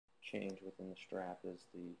change within the strap is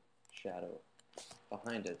the shadow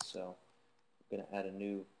behind it. So I'm going to add a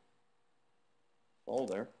new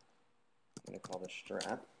folder. I'm going to call this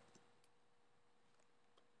strap.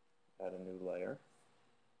 Add a new layer.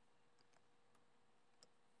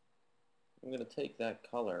 I'm going to take that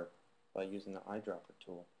color by using the eyedropper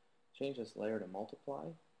tool. Change this layer to multiply,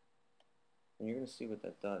 and you're going to see what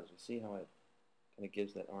that does. You see how it kind of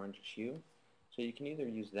gives that orange hue? So you can either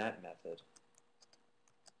use that method,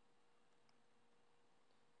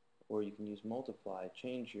 or you can use multiply,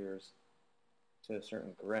 change yours to a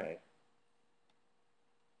certain gray.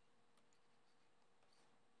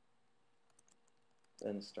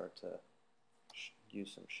 Then start to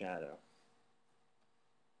use some shadow.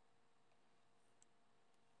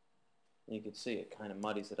 And you can see it kind of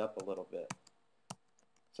muddies it up a little bit.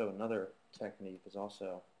 So another technique is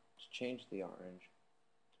also to change the orange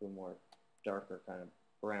to a more darker kind of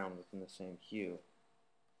brown within the same hue,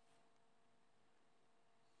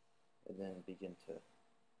 and then begin to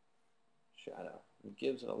shadow. It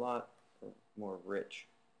gives it a lot more rich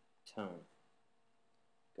tone.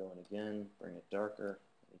 Go in again, bring it darker,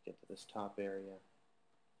 and you get to this top area.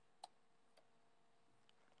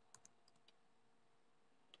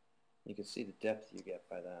 You can see the depth you get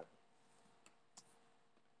by that.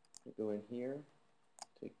 You go in here,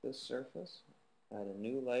 take this surface, add a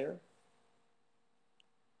new layer,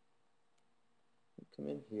 come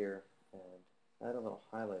in here and add a little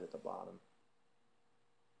highlight at the bottom.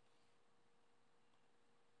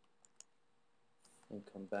 And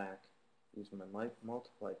come back, use my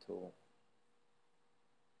multiply tool.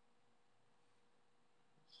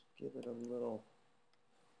 Just give it a little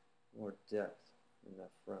more depth in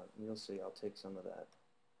that front. And you'll see I'll take some of that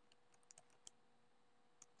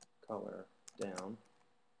color down.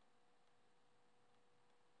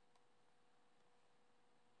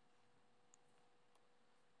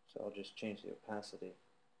 So I'll just change the opacity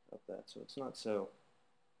of that so it's not so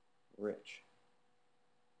rich.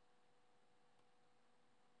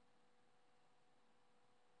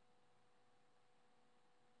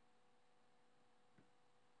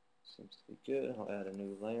 Seems to be good. I'll add a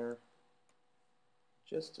new layer.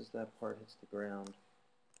 Just as that part hits the ground,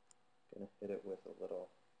 I'm going to hit it with a little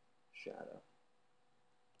shadow.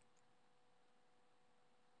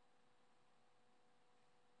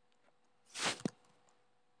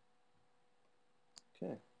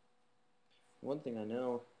 Okay. One thing I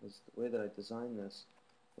know is the way that I designed this,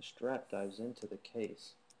 the strap dives into the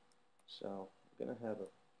case. So I'm going to have a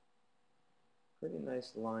pretty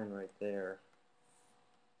nice line right there.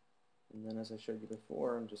 And then as I showed you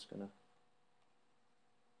before, I'm just going to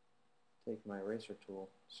take my eraser tool,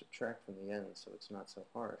 subtract from the end so it's not so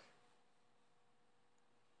harsh,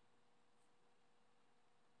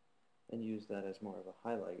 and use that as more of a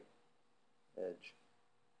highlight edge.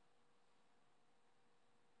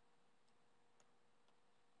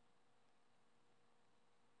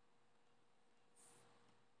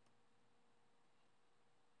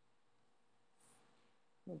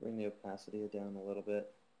 I'll bring the opacity down a little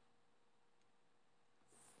bit.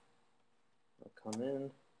 I'll come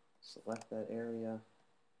in, select that area,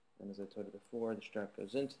 and as I told you before, the strap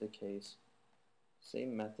goes into the case.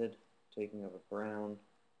 Same method, taking of a brown,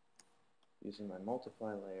 using my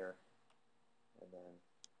multiply layer, and then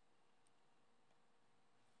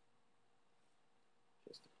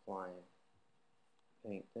just applying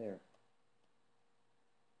paint there.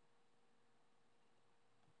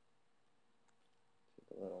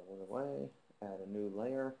 Take a little away, add a new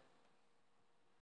layer.